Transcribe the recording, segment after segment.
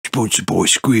Sponsored by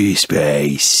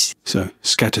Squarespace. So,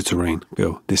 scatter terrain,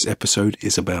 Bill. This episode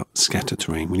is about scatter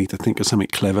terrain. We need to think of something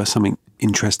clever, something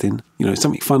interesting,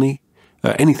 something funny,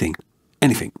 anything.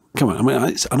 Come on, I know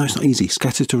it's not easy.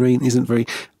 Scatter terrain isn't very...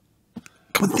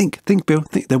 Come on, think, Bill.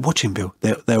 Think. They're watching, Bill.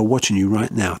 They're watching you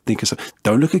right now. Think of something.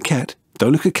 Don't look at Cat.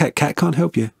 Don't look at Cat. Cat can't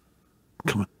help you.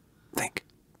 Come on, think.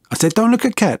 I said, don't look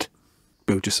at Cat.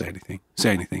 Bill, just say anything.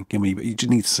 Say anything. You just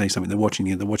need to say something. They're watching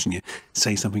you.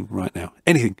 Say something right now.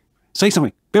 Anything. Say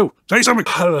something. Bill, say something.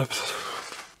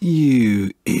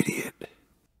 You idiot.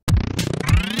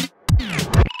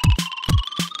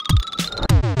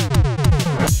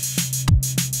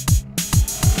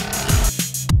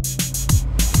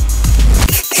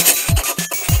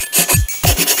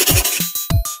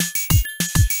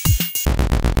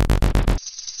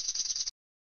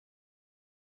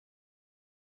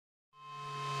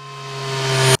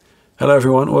 Hello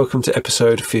everyone, welcome to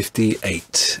episode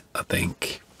 58, I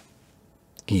think.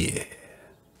 Yeah.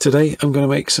 Today I'm going to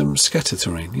make some scatter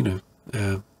terrain,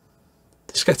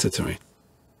 scatter terrain.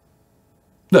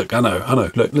 Look, I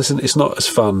know. Look, listen, it's not as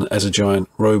fun as a giant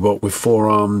robot with 4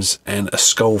 arms and a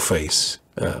skull face.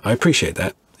 I appreciate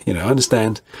that. I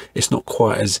understand it's not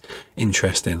quite as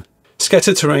interesting.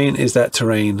 Scatter terrain is that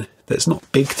terrain that's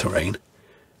not big terrain,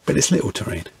 but it's little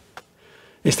terrain.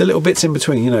 It's the little bits in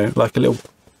between, like a little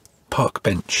park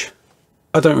bench.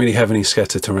 I don't really have any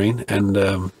scatter terrain, and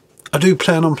I do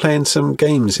plan on playing some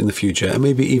games in the future and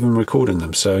maybe even recording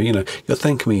them, so you'll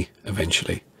thank me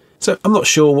eventually. So I'm not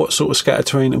sure what sort of scatter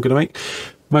terrain I'm going to make.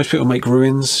 Most people make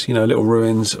ruins, little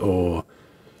ruins or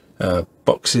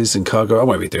boxes and cargo. I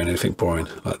won't be doing anything boring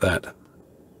like that.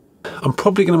 I'm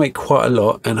probably going to make quite a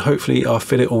lot, and hopefully I'll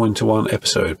fit it all into one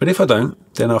episode, but if I don't,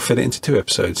 then I'll fit it into 2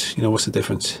 episodes. What's the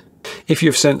difference? If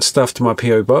you've sent stuff to my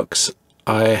PO box,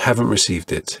 I haven't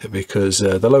received it because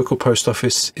the local post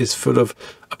office is full of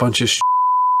a bunch of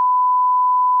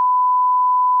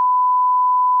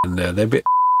and they're a bit,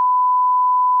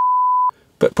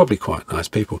 but probably quite nice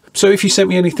people. So if you sent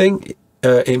me anything,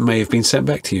 it may have been sent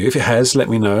back to you. If it has, let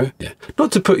me know. Yeah.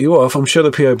 Not to put you off, I'm sure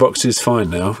the PO box is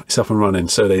fine now. It's up and running,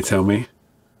 so they tell me.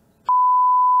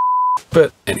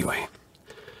 But anyway,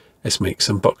 let's make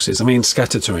some boxes. I mean,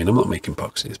 scatter terrain. I'm not making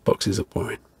boxes. Boxes are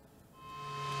boring.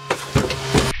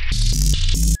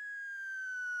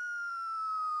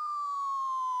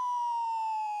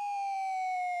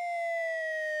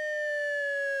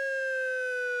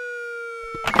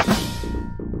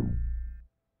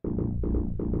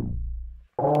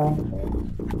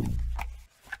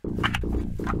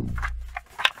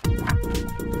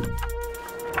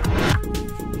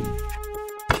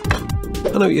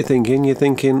 I know what you're thinking. You're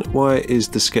thinking, why is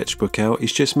the sketchbook out?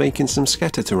 He's just making some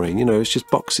scatter terrain, it's just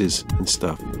boxes and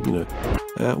stuff,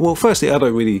 Well, firstly, I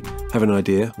don't really have an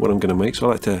idea what I'm going to make, so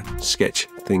I like to sketch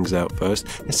things out first.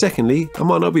 And secondly, I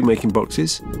might not be making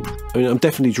boxes. I mean, I'm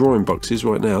definitely drawing boxes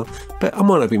right now, but I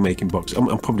might not be making boxes. I'm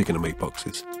probably going to make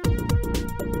boxes.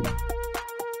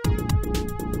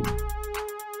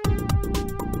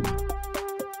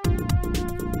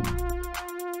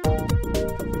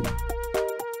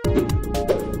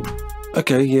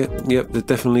 Okay, yep, they're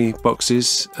definitely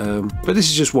boxes, but this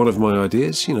is just one of my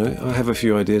ideas, I have a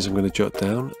few ideas I'm going to jot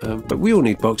down, but we all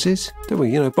need boxes, don't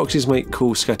we? Boxes make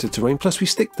cool scattered terrain, plus we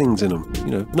stick things in them,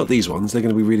 not these ones, they're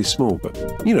going to be really small, but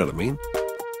you know what I mean.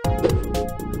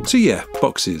 So yeah,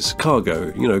 boxes,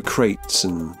 cargo, crates,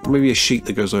 and maybe a sheet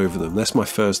that goes over them. That's my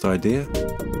first idea.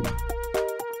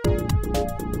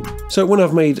 So when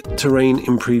I've made terrain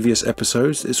in previous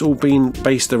episodes, it's all been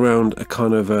based around a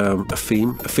kind of a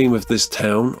theme of this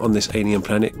town on this alien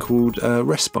planet called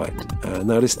Respite.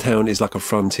 Now this town is like a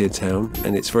frontier town,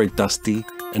 and it's very dusty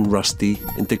and rusty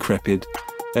and decrepit,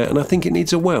 and I think it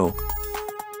needs a well.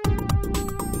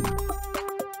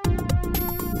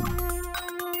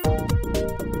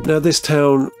 Now this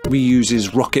town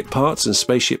reuses rocket parts and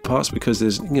spaceship parts because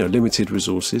there's limited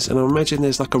resources, and I imagine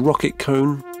there's like a rocket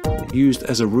cone used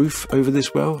as a roof over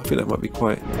this well. I think that might be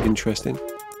quite interesting.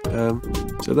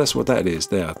 So that's what that is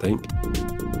there, I think.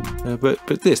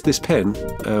 But this pen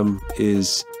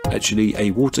is actually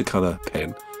a watercolor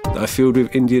pen that I filled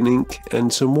with Indian ink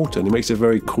and some water, and it makes a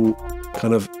very cool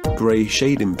kind of grey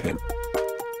shading pen.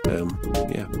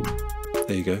 Yeah,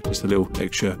 there you go, just a little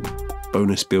extra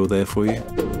bonus bill there for you.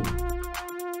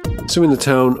 So in the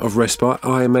town of Respite,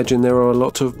 I imagine there are a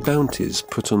lot of bounties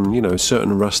put on,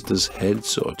 certain rusters'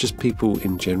 heads, or just people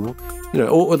in general,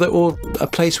 or a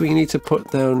place where you need to put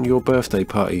down your birthday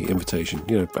party invitation,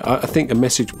 But I think a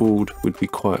message board would be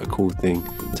quite a cool thing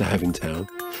to have in town.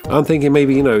 I'm thinking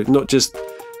maybe, not just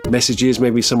messages,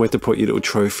 maybe somewhere to put your little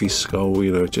trophy skull,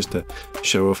 you know, just to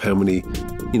show off how many,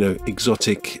 you know,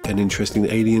 exotic and interesting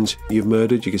aliens you've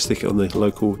murdered. You can stick it on the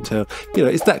local town. You know,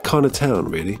 it's that kind of town,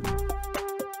 really.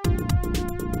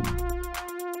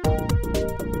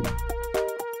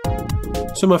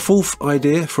 So my fourth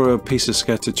idea for a piece of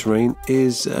scattered terrain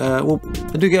is, well,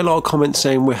 I do get a lot of comments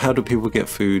saying, well, how do people get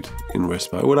food in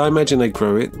respite? Well, I imagine they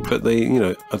grow it, but they, you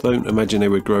know, I don't imagine they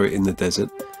would grow it in the desert.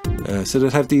 So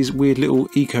they'd have these weird little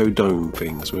eco-dome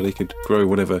things where they could grow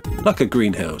whatever, like a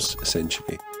greenhouse,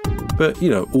 essentially. But,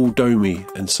 you know, all domey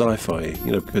and sci-fi,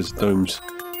 you know, because domes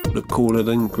look cooler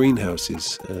than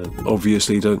greenhouses.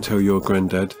 Obviously, don't tell your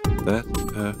granddad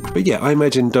that. But yeah, I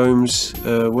imagine domes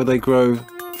where they grow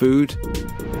food,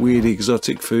 weird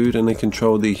exotic food, and they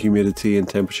control the humidity and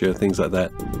temperature, things like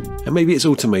that. And maybe it's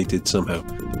automated somehow.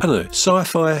 I don't know,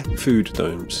 sci-fi food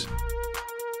domes.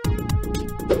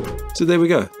 So there we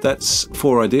go. That's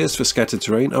 4 ideas for scattered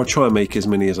terrain. I'll try and make as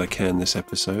many as I can this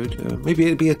episode. Maybe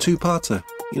it'd be a 2-parter,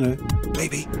 you know,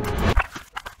 maybe.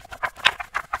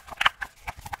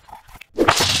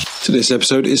 So this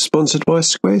episode is sponsored by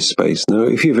Squarespace. Now,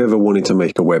 if you've ever wanted to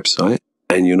make a website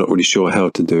and you're not really sure how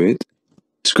to do it,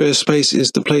 Squarespace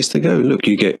is the place to go. Look,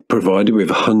 you get provided with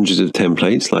hundreds of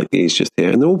templates like these just here,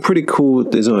 and they're all pretty cool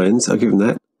designs, I'll give them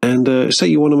that. And say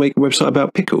you want to make a website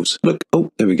about pickles. Look,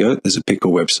 oh, there we go. There's a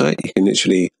pickle website. You can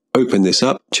literally open this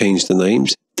up, change the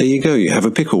names. There you go. You have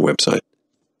a pickle website.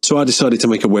 So I decided to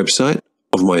make a website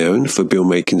of my own for Bill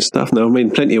Making Stuff. Now, I've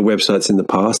made plenty of websites in the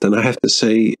past, and I have to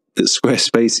say that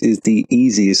Squarespace is the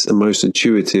easiest and most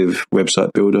intuitive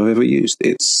website builder I've ever used.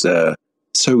 It's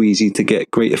so easy to get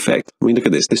great effect. I mean, look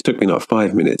at this. This took me like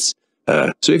 5 minutes.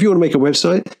 So if you want to make a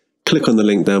website, click on the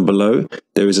link down below.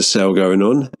 There is a sale going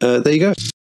on. There you go.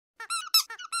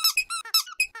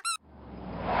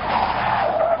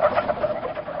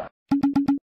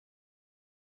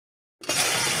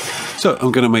 So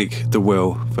I'm going to make the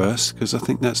well first, because I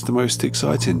think that's the most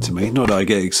exciting to me. Not that I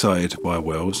get excited by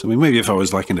wells. I mean, maybe if I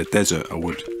was like in a desert, I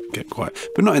would get quite,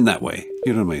 but not in that way.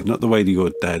 You know what I mean? Not the way that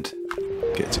your dad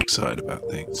gets excited about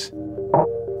things.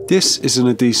 This is an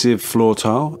adhesive floor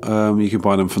tile. You can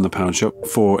buy them from the pound shop,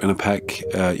 4 in a pack.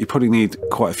 You probably need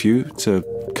quite a few to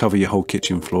cover your whole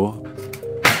kitchen floor.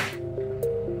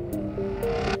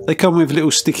 They come with little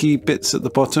sticky bits at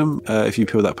the bottom if you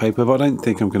peel that paper, but I don't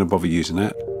think I'm going to bother using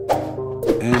that.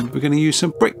 And we're going to use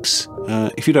some bricks.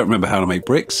 If you don't remember how to make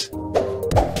bricks,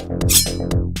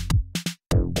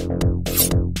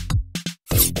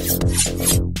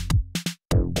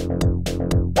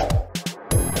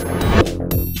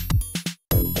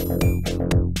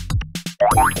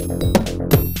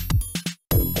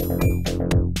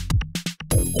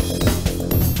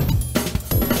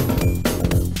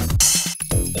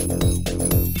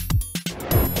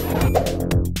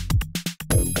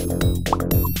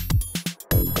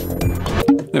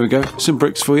 there we go, some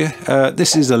bricks for you.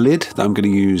 This is a lid that I'm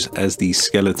going to use as the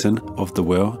skeleton of the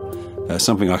well.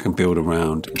 Something I can build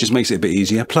around. It just makes it a bit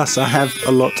easier. Plus, I have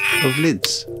a lot of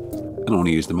lids. I don't want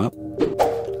to use them up.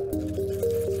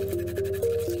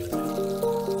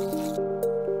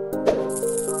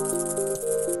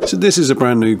 So this is a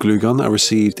brand new glue gun that I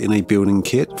received in a building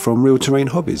kit from Real Terrain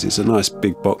Hobbies. It's a nice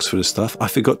big box full of stuff. I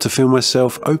forgot to film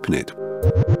myself open it.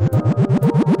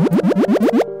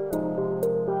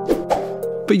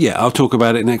 But yeah, I'll talk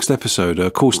about it next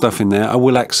episode. Cool stuff in there. I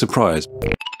will act surprised.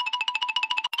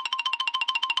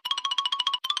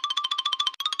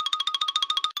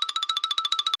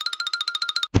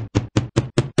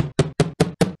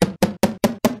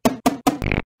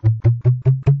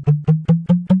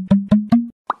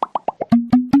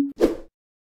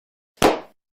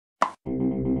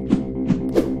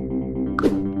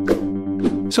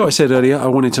 So I said earlier I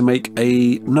wanted to make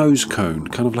a nose cone,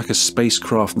 kind of like a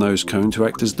spacecraft nose cone to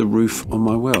act as the roof on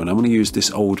my well. And I'm going to use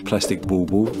this old plastic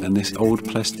bauble and this old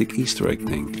plastic Easter egg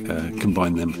thing,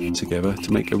 combine them together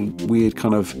to make a weird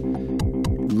kind of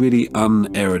really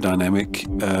unaerodynamic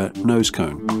nose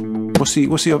cone. What's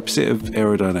the opposite of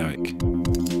aerodynamic?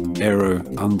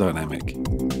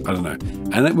 Undynamic. I don't know.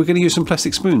 And then we're going to use some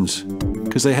plastic spoons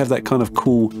because they have that kind of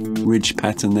cool ridge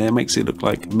pattern there. Makes it look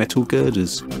like metal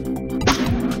girders.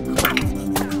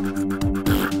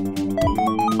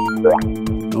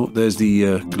 Oh, there's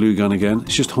the glue gun again.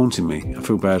 It's just haunting me. I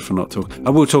feel bad for not talking. I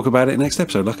will talk about it next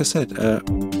episode, like I said.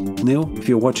 Neil, if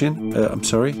you're watching, I'm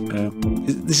sorry.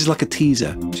 This is like a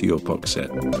teaser to your box set.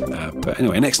 But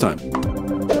anyway, next time.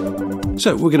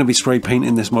 So we're going to be spray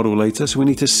painting this model later, so we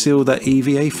need to seal that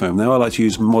EVA foam. Now I like to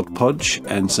use Mod Podge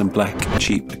and some black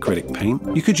cheap acrylic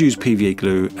paint. You could use PVA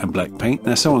glue and black paint.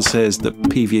 Now someone says that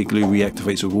PVA glue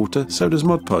reactivates with water, so does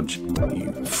Mod Podge.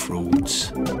 You frauds.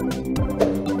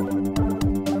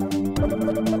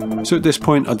 So at this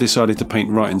point I decided to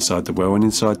paint right inside the well and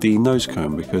inside the nose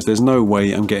cone, because there's no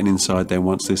way I'm getting inside there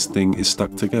once this thing is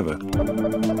stuck together.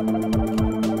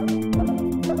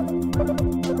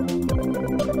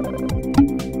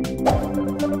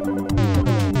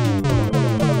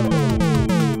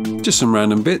 Just some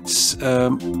random bits,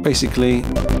 basically,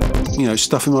 you know,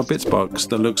 stuff in my bits box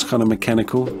that looks kind of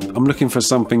mechanical. I'm looking for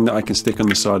something that I can stick on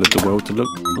the side of the well to look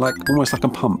like almost like a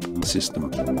pump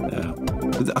system.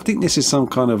 I think this is some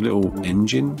kind of little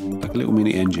engine, like a little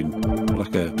mini engine,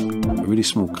 like a really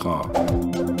small car.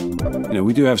 You know,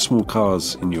 we do have small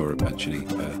cars in Europe actually,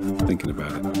 thinking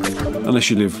about it. Unless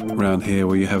you live around here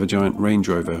where you have a giant Range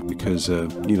Rover, because,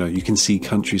 you know, you can see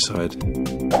countryside,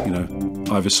 you know,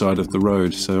 either side of the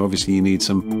road. So obviously you need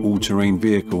some all-terrain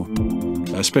vehicle,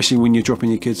 especially when you're dropping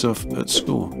your kids off at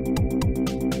school.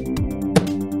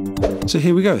 So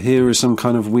here we go. Here is some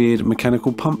kind of weird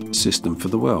mechanical pump system for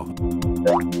the well.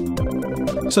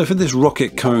 So for this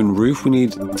rocket cone roof, we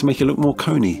need to make it look more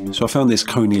coney. So I found this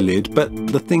coney lid, but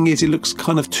the thing is it looks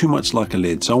kind of too much like a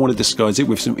lid. So I want to disguise it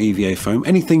with some EVA foam.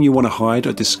 Anything you want to hide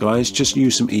or disguise, just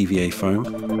use some EVA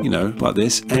foam, you know, like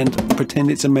this, and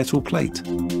pretend it's a metal plate.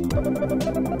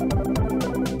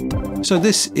 So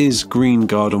this is green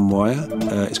garden wire.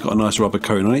 It's got a nice rubber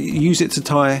coat on it. You use it to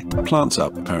tie plants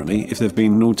up, apparently, if they've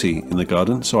been naughty in the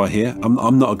garden. So I hear.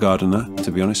 I'm not a gardener,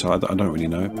 to be honest, so I don't really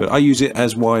know. But I use it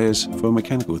as wires for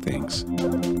mechanical things.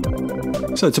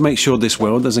 So to make sure this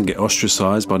well doesn't get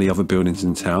ostracised by the other buildings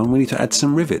in town, we need to add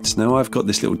some rivets. Now I've got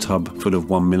this little tub full of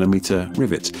 1mm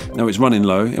rivets. Now it's running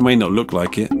low. It may not look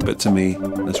like it, but to me,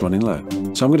 that's running low.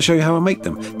 So I'm going to show you how I make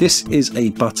them. This is a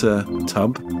butter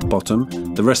tub bottom.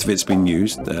 The rest of it's been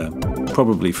used,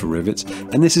 probably for rivets.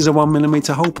 And this is a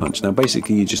 1mm hole punch. Now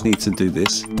basically you just need to do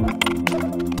this.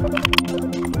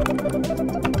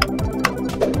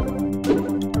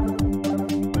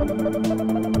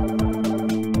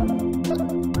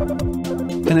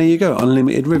 And there you go,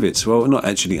 unlimited rivets. Well, not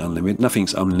actually unlimited.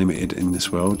 Nothing's unlimited in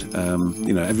this world.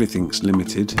 You know, everything's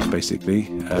limited, basically.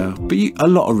 But a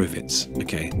lot of rivets.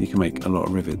 Okay, you can make a lot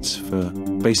of rivets for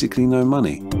basically no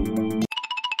money.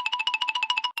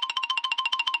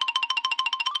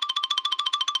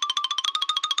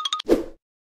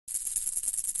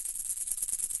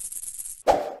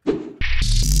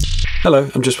 Hello,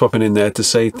 I'm just popping in there to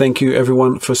say thank you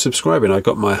everyone for subscribing. I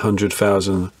got my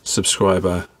 100,000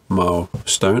 subscriber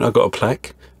milestone. I got a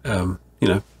plaque, you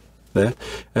know, there.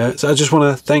 So I just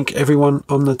want to thank everyone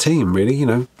on the team, really, you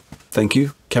know. Thank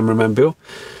you, cameraman Bill.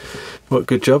 What,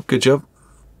 good job, good job.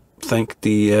 Thank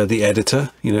the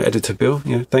editor, you know, editor Bill.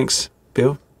 You know, thanks,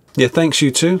 Bill. Yeah, thanks you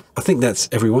too. I think that's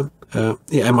everyone. Yeah,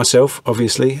 and myself,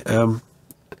 obviously. Yeah,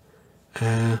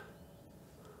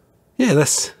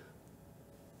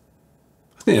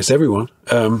 I think that's everyone.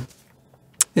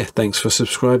 Yeah, thanks for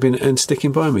subscribing and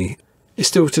sticking by me. It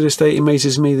still to this day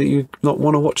amazes me that you not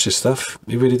want to watch this stuff.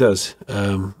 It really does.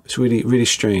 It's really, really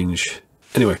strange.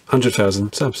 Anyway,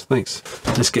 100,000 subs. Thanks.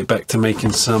 Let's get back to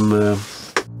making some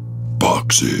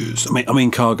boxes. I mean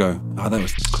cargo. Oh, I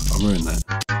ruined that.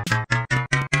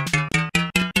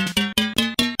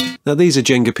 Now these are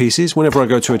Jenga pieces. Whenever I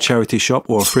go to a charity shop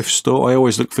or a thrift store, I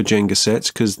always look for Jenga sets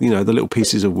because, you know, the little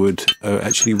pieces of wood are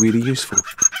actually really useful.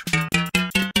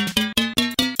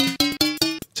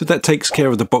 So that takes care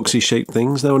of the boxy shaped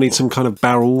things. Now I need some kind of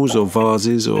barrels or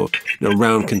vases or, you know,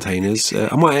 round containers.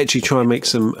 I might actually try and make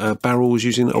some barrels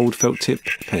using old felt tip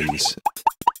pens.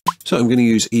 So I'm going to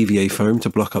use EVA foam to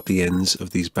block up the ends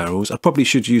of these barrels. I probably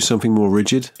should use something more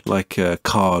rigid, like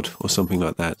card or something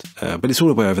like that. But it's all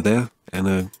the way over there.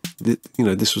 And, you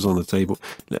know, this was on the table.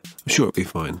 I'm sure it'll be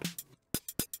fine.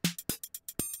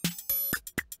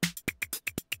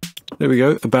 There we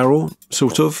go, a barrel,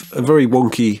 sort of. A very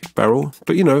wonky barrel,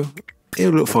 but, you know,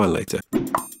 it'll look fine later.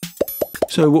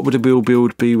 So what would a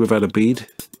build be without a bead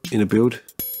in a build?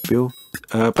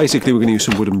 Basically, we're going to use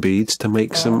some wooden beads to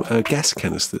make some gas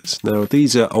canisters. Now,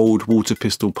 these are old water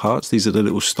pistol parts. These are the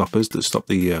little stoppers that stop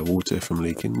the water from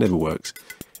leaking. Never works.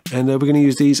 And we're going to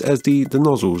use these as the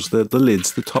nozzles, the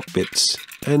lids, the top bits.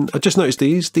 And I just noticed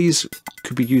these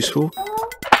could be useful.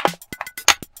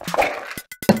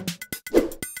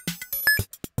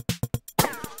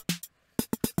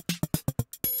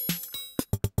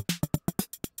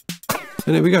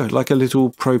 And there we go, like a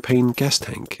little propane gas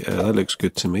tank. That looks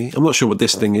good to me. I'm not sure what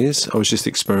this thing is. I was just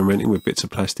experimenting with bits of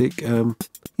plastic. You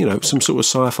know, some sort of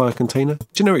sci-fi container.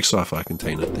 Generic sci-fi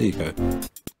container. There you go.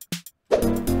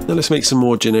 Now let's make some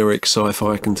more generic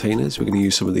sci-fi containers. We're going to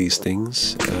use some of these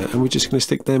things. And we're just going to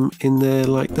stick them in there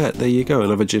like that. There you go,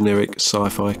 another generic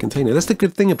sci-fi container. That's the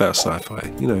good thing about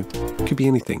sci-fi. You know, it could be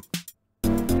anything.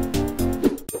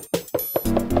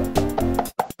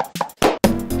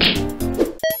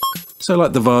 So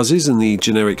like the vases and the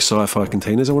generic sci-fi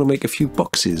containers, I want to make a few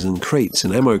boxes and crates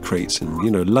and ammo crates and,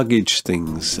 you know, luggage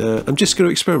things. I'm just going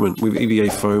to experiment with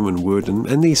EVA foam and wood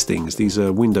and these things. These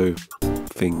are window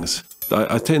things that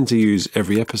I tend to use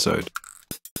every episode.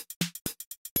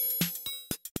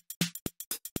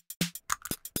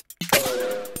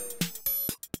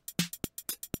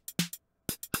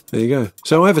 There you go.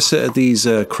 So I have a set of these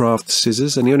craft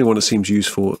scissors, and the only one that seems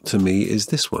useful to me is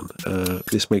this one.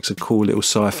 This makes a cool little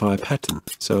sci-fi pattern.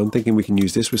 So I'm thinking we can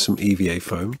use this with some EVA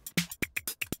foam.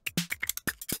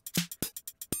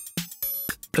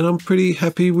 And I'm pretty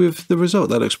happy with the result.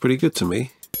 That looks pretty good to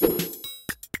me.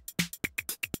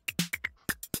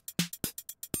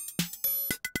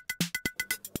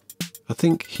 I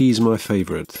think he's my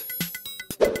favourite.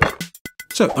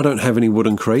 So I don't have any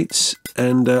wooden crates,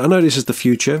 and I know this is the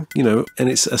future, you know, and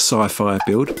it's a sci-fi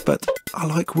build, but I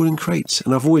like wooden crates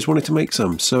and I've always wanted to make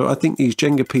some. So I think these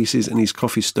Jenga pieces and these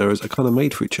coffee stirrers are kind of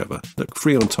made for each other. Look,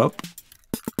 3 on top,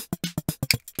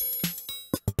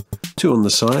 2 on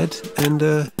the side, and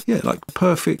yeah, like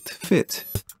perfect fit.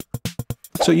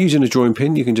 So using a drawing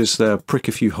pin, you can just prick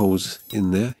a few holes in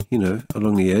there, you know,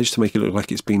 along the edge to make it look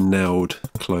like it's been nailed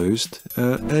closed.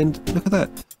 And look at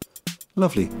that.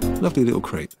 Lovely, lovely little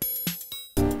crate.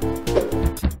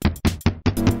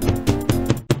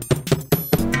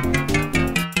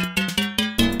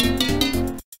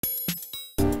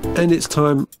 And it's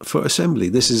time for assembly.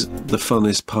 This is the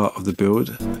funnest part of the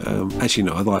build. Actually,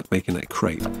 no, I like making that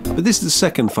crate. But this is the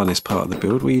second funnest part of the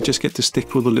build, where you just get to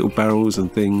stick all the little barrels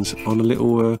and things on a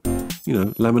little, you know,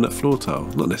 laminate floor tile.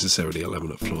 Not necessarily a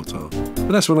laminate floor tile,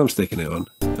 but that's what I'm sticking it on.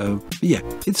 But yeah,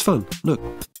 it's fun. Look.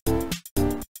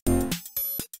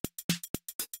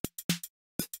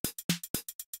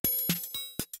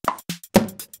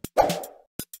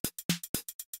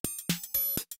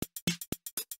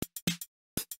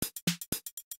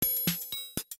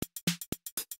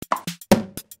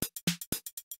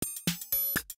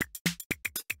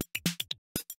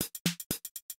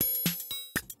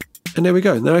 And there we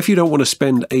go. Now, if you don't want to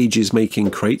spend ages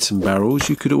making crates and barrels,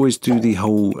 you could always do the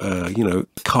whole, you know,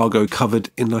 cargo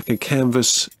covered in like a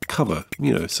canvas cover,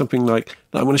 you know, something like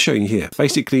I'm going to show you here.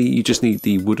 Basically, you just need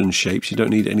the wooden shapes. You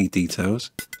don't need any details.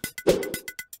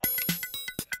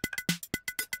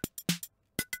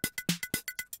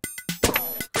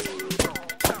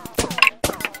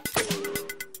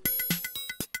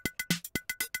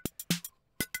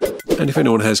 And if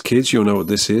anyone has kids, you'll know what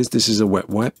this is. This is a wet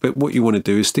wipe, but what you want to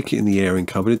do is stick it in the air and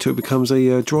cover it until it becomes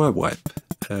a dry wipe.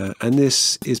 And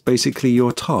this is basically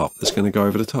your tarp that's going to go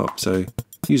over the top. So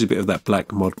use a bit of that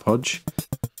black Mod Podge.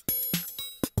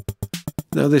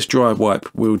 Now this dry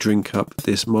wipe will drink up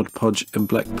this Mod Podge and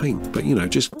black paint, but you know,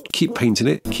 just keep painting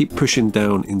it, keep pushing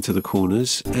down into the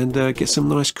corners, and get some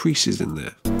nice creases in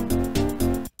there.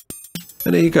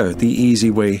 And there you go, the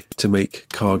easy way to make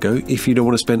cargo if you don't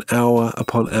want to spend hour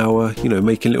upon hour, you know,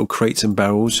 making little crates and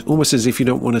barrels, almost as if you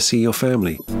don't want to see your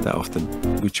family that often,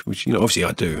 which you know, obviously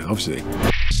I do, obviously.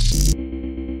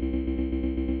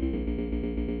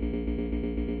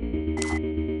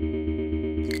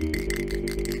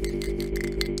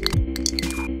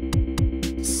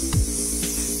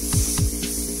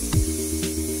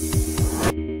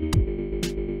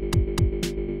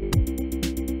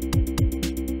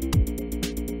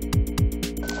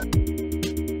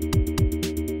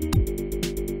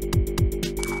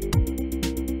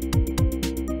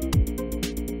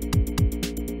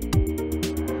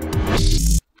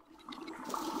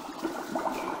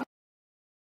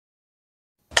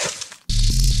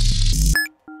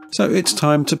 So it's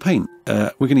time to paint.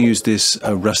 We're going to use this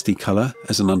rusty colour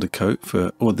as an undercoat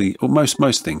for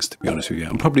most things, to be honest with you.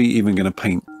 I'm probably even going to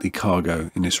paint the cargo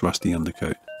in this rusty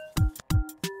undercoat.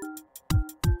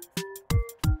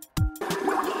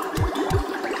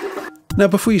 Now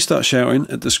before you start shouting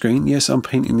at the screen, yes, I'm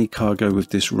painting the cargo with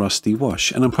this rusty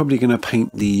wash, and I'm probably going to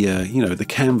paint the you know, the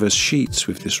canvas sheets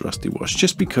with this rusty wash,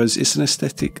 just because it's an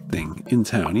aesthetic thing in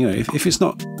town. You know, if it's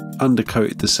not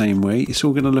undercoated the same way, it's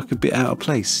all going to look a bit out of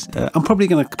place. I'm probably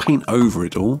going to paint over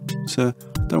it all, so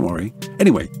don't worry.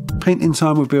 Anyway, painting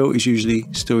time with Bill is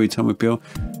usually story time with Bill.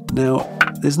 Now,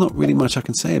 there's not really much I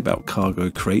can say about cargo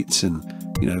crates and,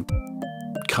 you know,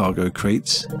 cargo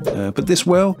crates. But this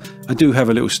well, I do have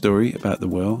a little story about the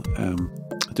well.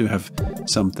 I do have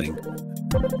something.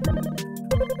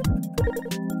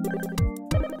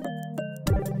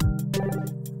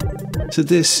 So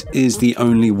this is the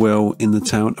only well in the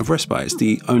town of Respite. It's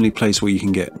the only place where you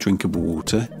can get drinkable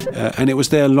water, and it was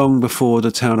there long before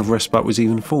the town of Respite was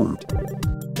even formed.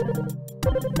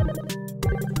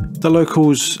 The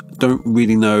locals don't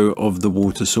really know of the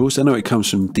water source. They know it comes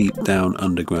from deep down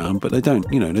underground, but they don't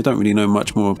really know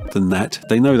much more than that.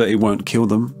 They know that it won't kill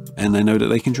them, and they know that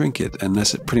they can drink it, and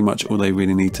that's pretty much all they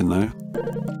really need to know.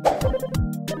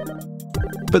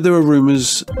 But there are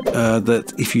rumours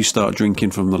that if you start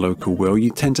drinking from the local well,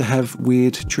 you tend to have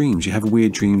weird dreams. You have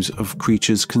weird dreams of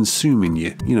creatures consuming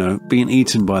you, being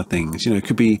eaten by things. It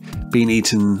could be being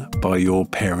eaten by your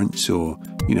parents, or,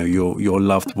 your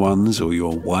loved ones, or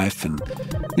your wife. And,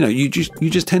 you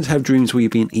just tend to have dreams where you're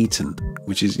being eaten,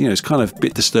 which is, it's kind of a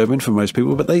bit disturbing for most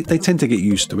people, but they tend to get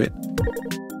used to it.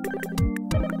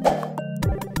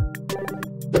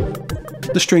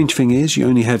 The strange thing is, you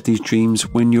only have these dreams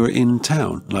when you're in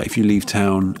town. Like if you leave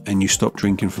town and you stop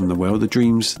drinking from the well, the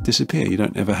dreams disappear. You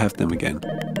don't ever have them again.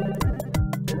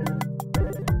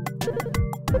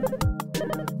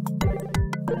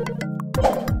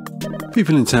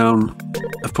 People in town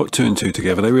have put two and two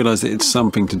together. They realise that it's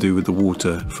something to do with the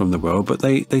water from the well, but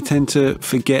they tend to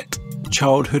forget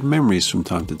childhood memories from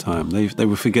time to time. They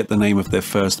will forget the name of their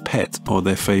first pet or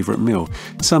their favourite meal.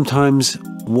 Sometimes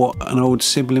what an old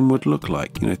sibling would look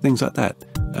like, things like that.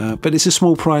 But it's a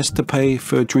small price to pay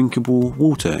for drinkable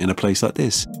water in a place like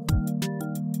this.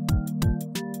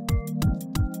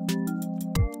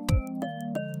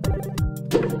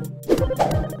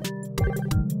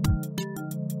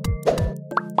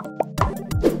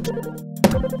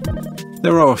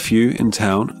 There are a few in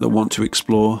town that want to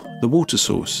explore the water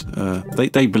source.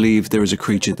 They believe there is a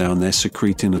creature down there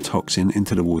secreting a toxin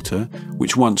into the water,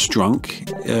 which once drunk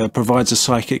provides a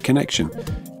psychic connection.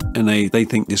 And they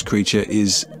think this creature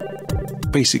is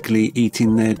basically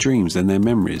eating their dreams and their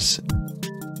memories.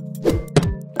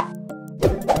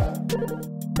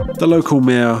 The local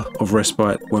mayor of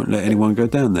Respite won't let anyone go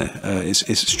down there.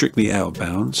 It's strictly out of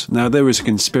bounds. Now, there is a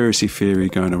conspiracy theory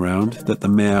going around that the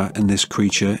mayor and this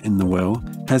creature in the well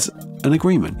has an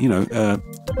agreement,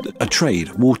 a trade,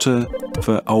 water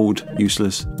for old,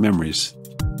 useless memories.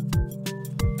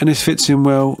 And this fits in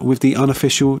well with the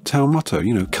unofficial town motto,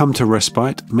 come to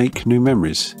Respite, make new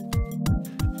memories.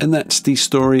 And that's the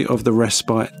story of the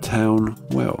Respite town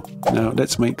well. Now,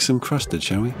 let's make some crusted,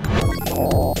 shall we?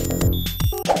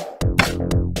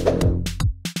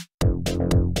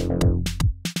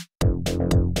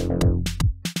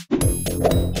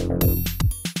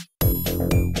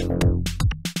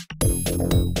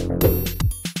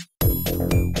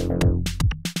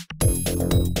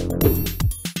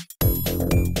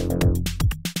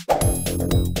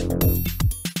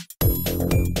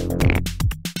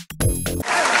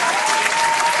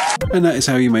 And that is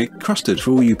how you make crusted,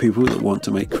 for all you people that want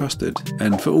to make crusted,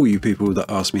 and for all you people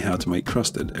that ask me how to make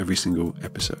crusted every single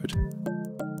episode.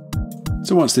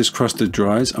 So once this crusted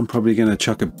dries, I'm probably going to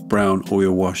chuck a brown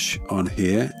oil wash on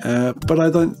here, but I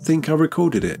don't think I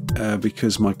recorded it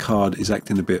because my card is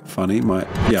acting a bit funny.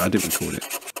 Yeah, I didn't record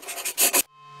it.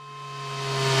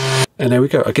 And there we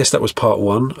go. I guess that was part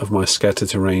one of my scatter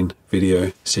terrain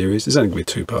video series. There's only going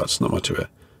to be 2 parts, not much of a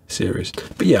series.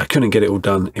 But yeah, I couldn't get it all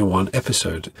done in one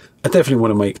episode. I definitely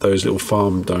want to make those little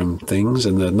farm dome things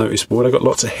and the notice board. I got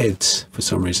lots of heads for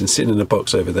some reason sitting in the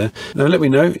box over there. Now let me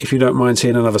know if you don't mind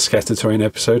seeing another scatter terrain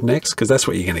episode next, because that's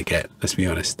what you're going to get, let's be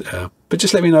honest. But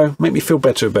just let me know, make me feel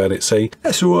better about it. Say,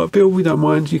 that's all right, Bill, we don't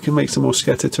mind. You can make some more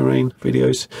scatter terrain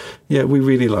videos. Yeah, we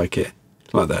really like it.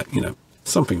 Like that,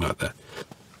 something like that.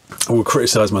 I will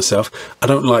criticise myself. I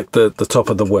don't like the top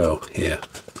of the well here.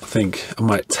 I think I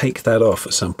might take that off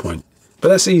at some point. But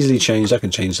that's easily changed. I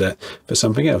can change that for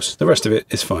something else. The rest of it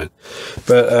is fine.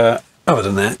 But other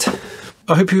than that,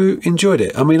 I hope you enjoyed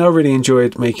it. I mean, I really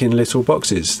enjoyed making little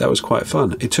boxes. That was quite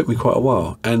fun. It took me quite a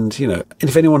while. And,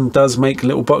 if anyone does make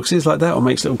little boxes like that or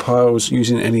makes little piles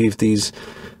using any of these,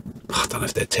 I don't know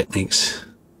if they're techniques,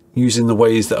 using the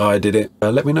ways that I did it,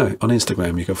 let me know on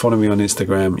Instagram. You can follow me on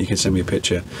Instagram, you can send me a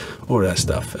picture, all that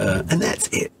stuff. And that's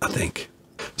it, I think.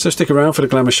 So stick around for the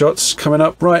glamour shots coming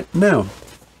up right now.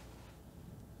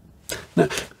 Now,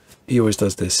 he always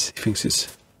does this. He thinks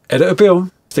it's Editor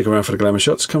Bill. Stick around for the glamour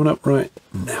shots coming up right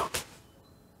now.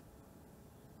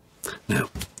 Now.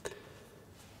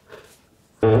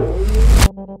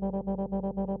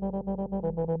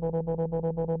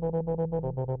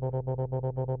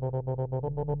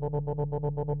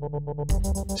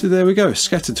 So there we go,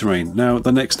 scatter terrain. Now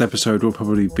the next episode will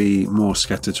probably be more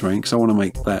scatter terrain because I want to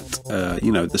make that,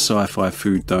 you know, the sci-fi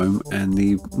food dome and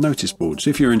the notice board.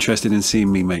 So if you're interested in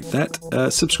seeing me make that,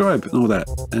 subscribe and all that,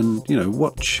 and you know,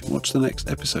 watch the next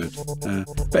episode.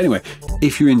 But anyway,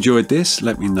 if you enjoyed this,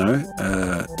 let me know.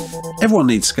 Everyone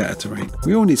needs scatter terrain.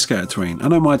 We all need scatter terrain. I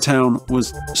know my town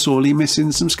was sorely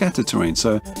missing some scatter terrain,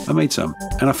 so I made some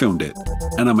and I filmed it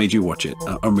and I made you watch it.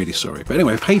 I'm really sorry. But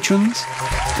anyway, patrons,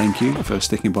 thank you for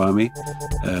sticking by me,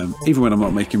 even when I'm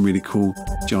not making really cool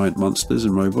giant monsters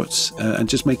and robots, and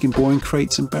just making boring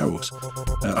crates and barrels.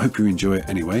 I hope you enjoy it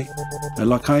anyway,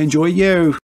 like I enjoy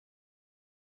you.